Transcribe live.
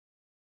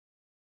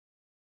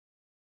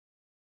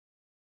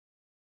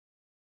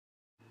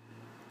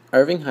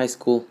Irving High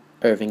School,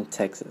 Irving,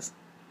 Texas.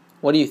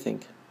 What do you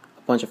think?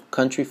 A bunch of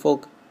country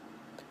folk?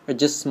 Or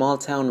just small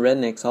town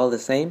rednecks all the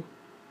same?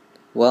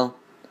 Well,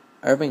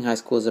 Irving High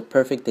School is a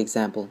perfect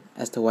example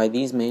as to why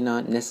these may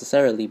not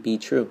necessarily be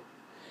true.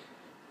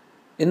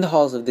 In the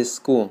halls of this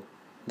school,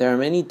 there are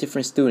many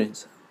different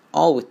students,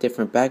 all with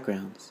different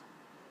backgrounds.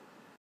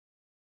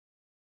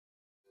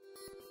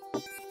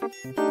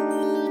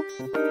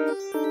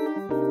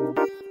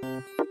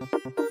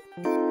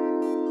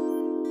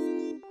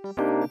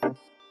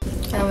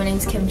 My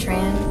name's Kim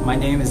Tran. My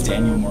name is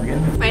Daniel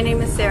Morgan. My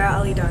name is Sarah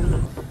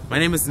Alidani. My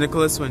name is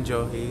Nicholas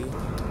Wanjohi.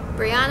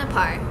 Brianna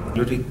Parr.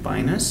 Ludwig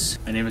Beinus.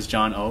 My name is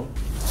John O.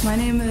 My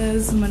name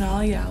is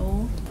Manal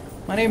Yowell.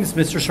 My name is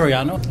Mr.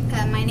 Soriano.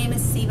 My name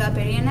is Siva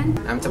Berianen.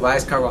 I'm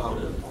Tobias Carbajal.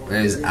 My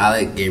name is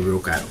Alec Gabriel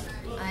Caro.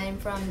 I'm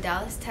from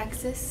Dallas,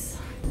 Texas.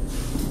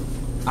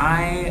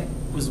 I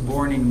was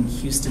born in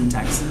Houston,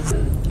 Texas.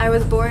 I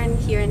was born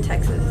here in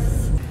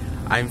Texas.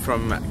 I'm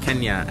from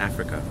Kenya,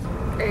 Africa.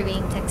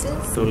 Irving,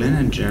 Texas. Berlin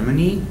in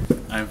Germany.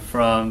 I'm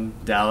from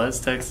Dallas,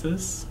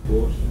 Texas.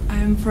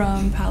 I'm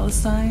from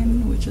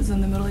Palestine, which is in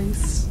the Middle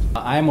East.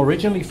 I'm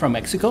originally from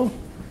Mexico.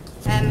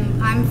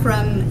 I'm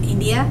from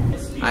India.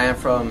 I am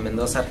from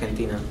Mendoza,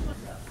 Argentina.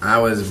 I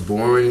was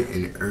born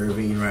in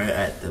Irving, right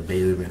at the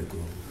Baylor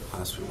Medical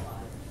Hospital.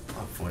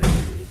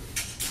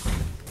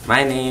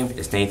 My name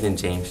is Nathan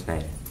James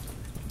Snyder.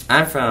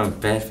 I'm from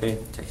Bedford,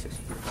 Texas.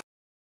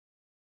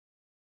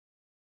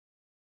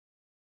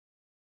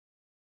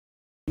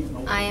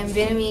 I am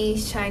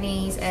Vietnamese,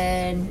 Chinese,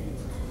 and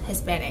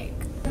Hispanic.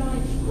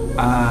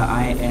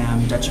 I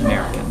am Dutch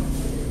American.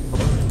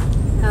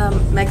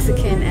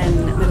 Mexican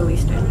and Middle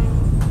Eastern.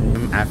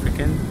 I'm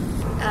African.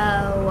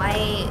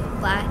 White,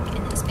 black,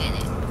 and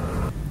Hispanic.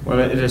 Well,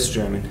 it is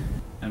German.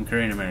 I'm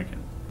Korean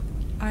American.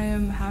 I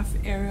am half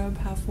Arab,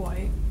 half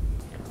white.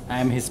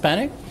 I'm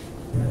Hispanic.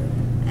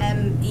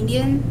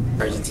 Indian.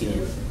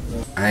 Argentinian.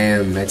 I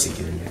am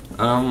Mexican.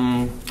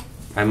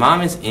 My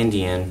mom is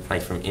Indian,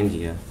 like from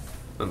India.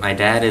 But my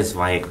dad is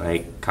white,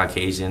 like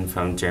Caucasian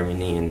from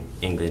Germany and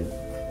England,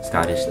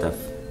 Scottish stuff.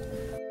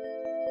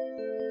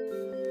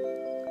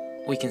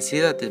 We can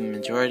see that the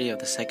majority of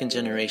the second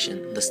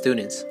generation, the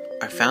students,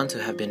 are found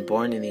to have been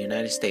born in the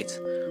United States,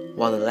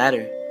 while the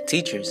latter,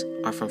 teachers,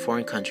 are from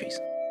foreign countries.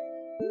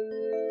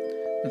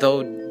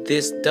 Though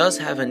this does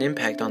have an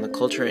impact on the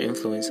cultural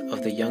influence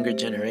of the younger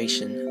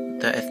generation,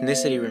 the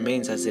ethnicity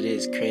remains as it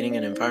is, creating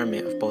an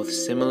environment of both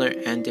similar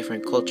and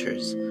different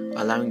cultures,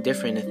 allowing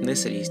different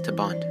ethnicities to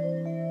bond.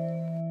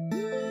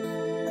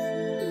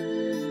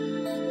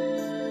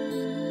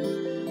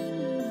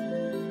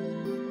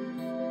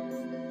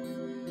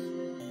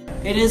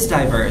 It is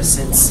diverse.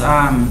 It's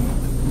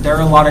there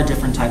are a lot of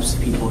different types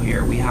of people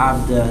here. We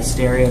have the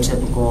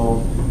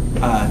stereotypical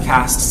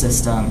caste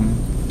system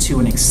to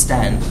an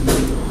extent.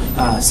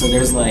 So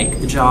there's like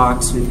the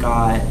jocks, we've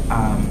got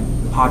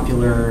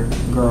popular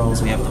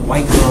girls, we have the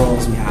white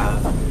girls, we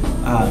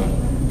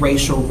have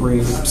racial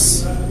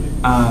groups,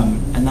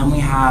 and then we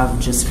have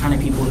just kind of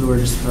people who are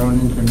just thrown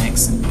into the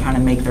mix and kind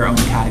of make their own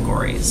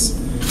categories.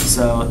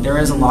 So there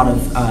is a lot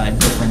of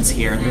difference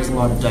here. There's a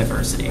lot of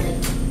diversity.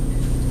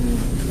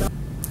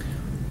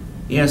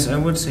 Yes, I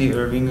would say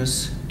Irving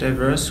is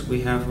diverse.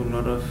 We have a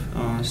lot of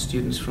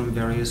students from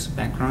various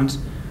backgrounds,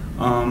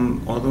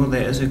 although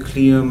there is a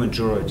clear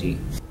majority.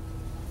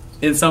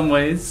 In some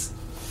ways,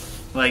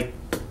 like,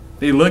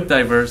 they look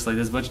diverse, like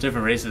there's a bunch of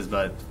different races,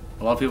 but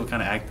a lot of people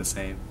kind of act the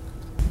same.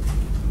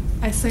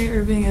 I say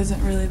Irving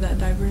isn't really that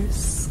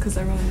diverse because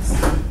everyone's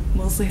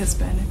mostly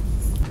Hispanic.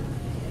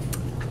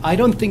 I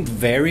don't think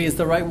very is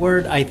the right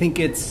word. I think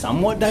it's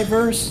somewhat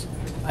diverse.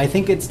 I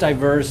think it's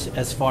diverse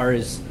as far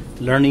as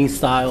learning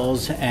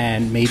styles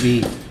and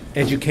maybe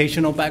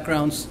educational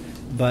backgrounds,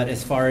 but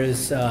as far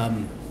as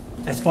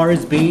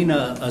being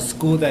a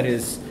school that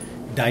is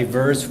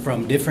diverse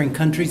from different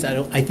countries,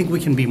 I think we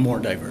can be more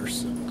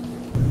diverse.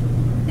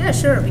 Yeah,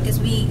 sure, because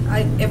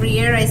every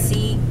year I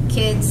see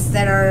kids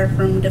that are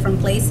from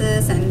different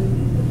places,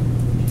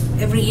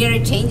 and every year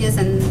it changes,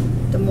 and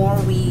the more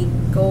we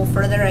go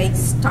further, I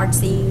start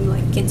seeing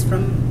like kids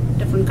from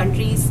different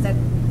countries that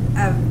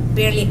I've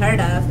barely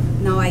heard of.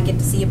 Now I get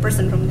to see a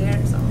person from there,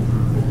 so.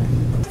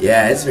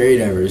 Yeah, it's very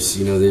diverse.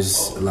 You know,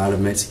 there's a lot of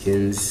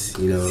Mexicans.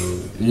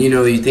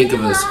 You think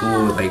of a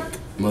school with like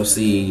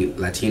mostly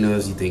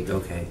Latinos. You think,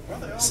 okay,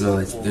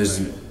 so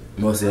there's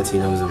mostly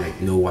Latinos and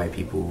like no white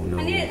people, no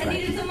black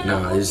people.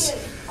 No,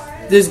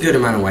 there's a good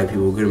amount of white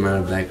people, a good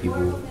amount of black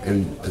people,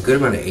 and a good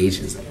amount of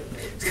Asians.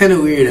 It's kind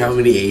of weird how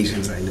many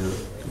Asians I know.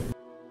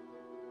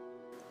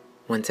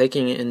 When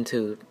taking it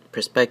into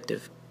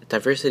perspective,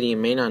 diversity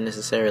may not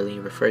necessarily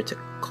refer to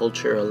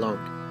culture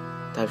alone.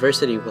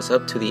 Diversity was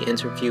up to the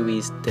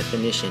interviewee's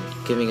definition,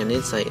 giving an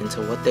insight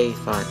into what they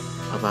thought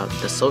about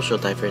the social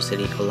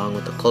diversity along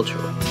with the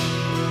cultural.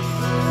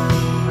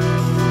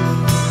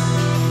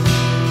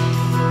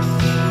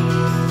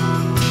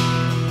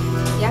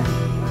 Yeah,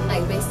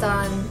 like based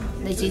on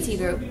the GT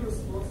group,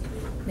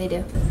 they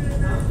do.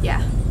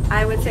 Yeah,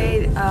 I would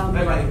say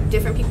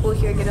different people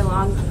here get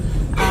along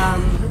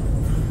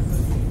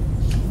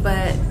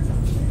but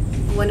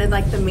one of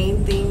like the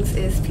main things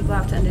is people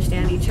have to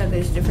understand each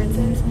other's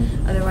differences.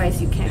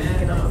 Otherwise, you can't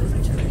get along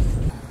with each other.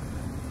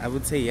 I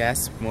would say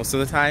yes most of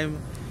the time.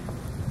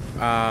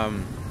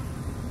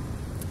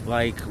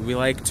 Like we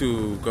like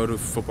to go to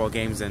football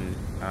games and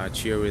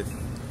cheer with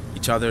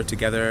each other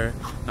together,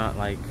 not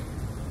like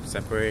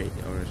separate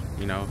or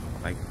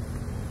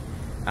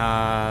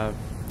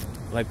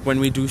like when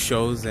we do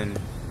shows and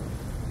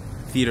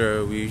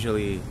theater, we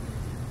usually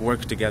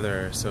work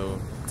together. So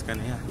it's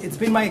kind of It's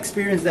been my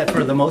experience that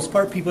for the most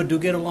part people do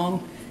get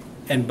along,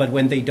 but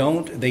when they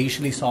don't, they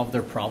usually solve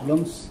their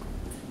problems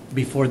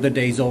before the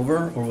day's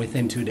over or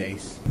within 2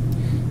 days.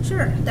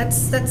 Sure, that's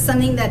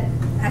something that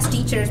as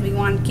teachers we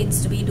want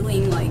kids to be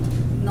doing, like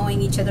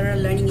knowing each other,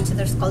 learning each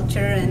other's culture,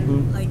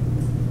 and like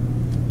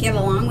get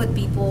along with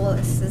people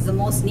is the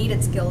most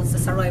needed skill. It's the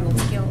survival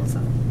skill. So.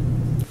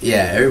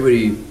 Yeah,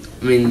 everybody.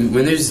 I mean,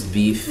 when there's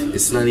beef,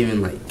 it's not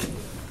even like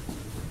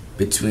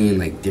between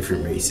like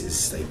different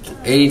races. Like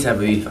any type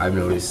of beef, I've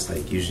noticed,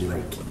 like usually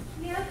like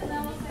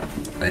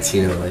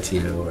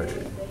Latino, or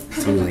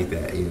something like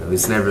that. You know,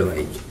 it's never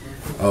like,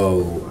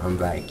 oh, I'm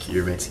black,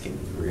 you're Mexican,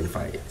 we're gonna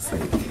fight. It's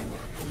like,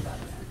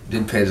 it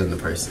depends on the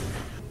person.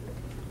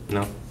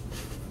 No.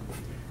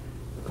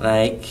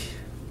 Like,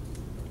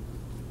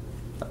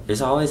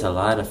 there's always a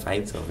lot of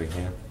fights over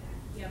here.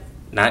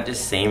 Not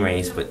just same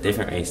race, but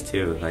different race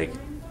too. Like,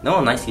 no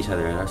one likes each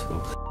other at our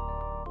school.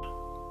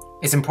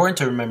 It's important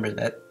to remember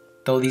that,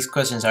 though these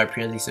questions are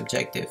purely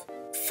subjective,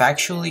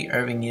 factually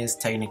Irving is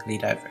technically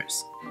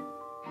diverse.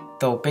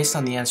 Though based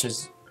on the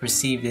answers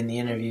received in the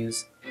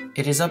interviews,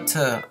 it is up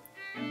to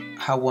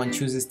how one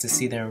chooses to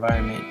see their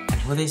environment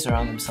and who they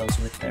surround themselves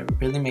with that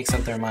really makes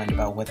up their mind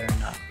about whether or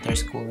not their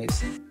school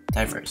is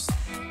diverse.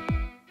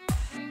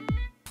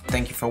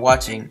 Thank you for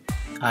watching.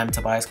 I'm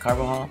Tobias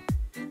Carbajal,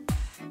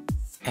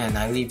 and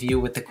I leave you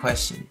with the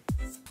question,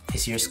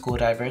 is your school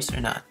diverse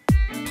or not?